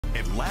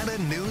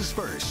Atlanta News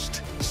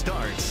First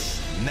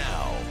starts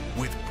now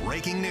with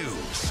breaking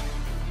news.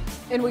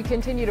 And we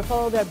continue to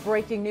follow that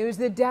breaking news,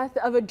 the death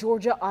of a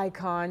Georgia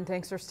icon.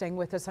 Thanks for staying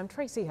with us. I'm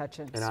Tracy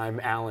Hutchins. And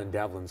I'm Alan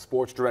Devlin.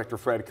 Sports director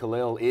Fred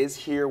Khalil is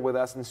here with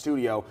us in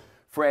studio.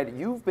 Fred,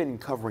 you've been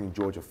covering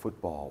Georgia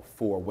football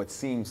for what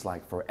seems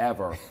like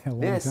forever.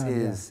 This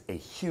is a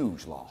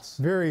huge loss.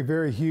 Very,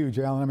 very huge,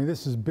 Alan. I mean,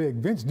 this is big.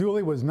 Vince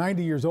Dooley was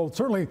 90 years old,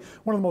 certainly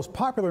one of the most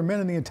popular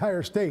men in the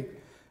entire state.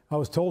 I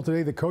was told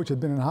today the coach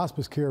had been in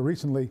hospice care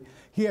recently.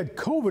 He had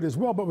COVID as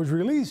well, but was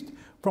released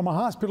from a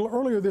hospital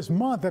earlier this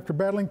month after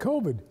battling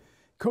COVID.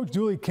 Coach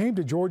Dooley came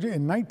to Georgia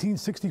in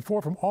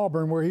 1964 from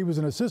Auburn, where he was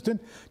an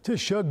assistant to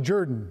Shug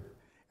Jordan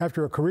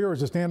after a career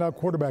as a standout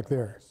quarterback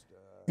there.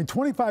 In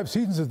 25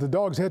 seasons as the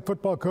Dogs' head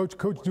football coach,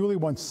 Coach Dooley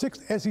won 6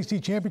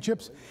 SEC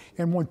championships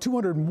and won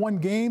 201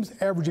 games,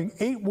 averaging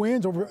 8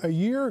 wins over a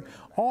year,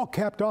 all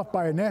capped off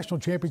by a national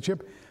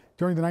championship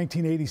during the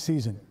 1980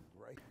 season.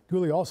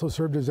 Dooley also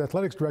served as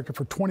athletics director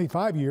for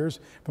 25 years,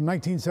 from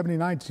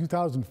 1979 to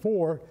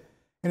 2004.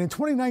 And in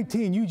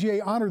 2019,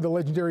 UGA honored the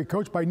legendary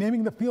coach by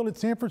naming the field at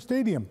Sanford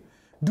Stadium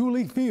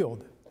Dooley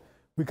Field.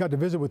 We got to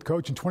visit with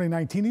Coach in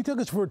 2019. He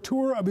took us for a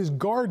tour of his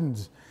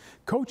gardens.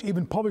 Coach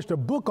even published a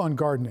book on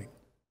gardening.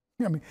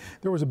 I mean,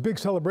 there was a big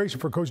celebration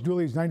for Coach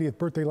Dooley's 90th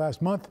birthday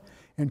last month,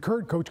 and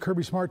Coach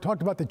Kirby Smart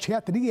talked about the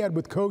chat that he had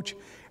with Coach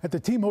at the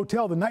team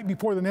hotel the night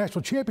before the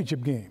national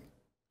championship game.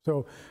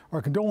 So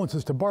our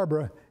condolences to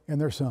Barbara and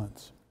their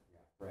sons.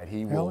 Fred,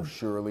 he will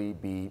surely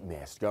be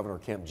missed. Governor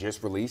Kemp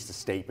just released a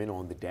statement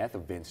on the death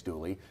of Vince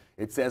Dooley.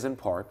 It says in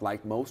part,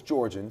 like most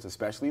Georgians,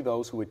 especially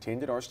those who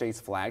attended our state's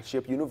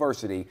flagship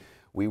university,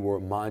 we were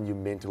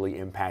monumentally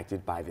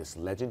impacted by this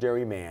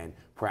legendary man,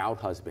 proud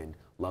husband,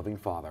 loving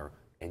father,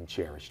 and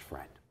cherished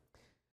friend.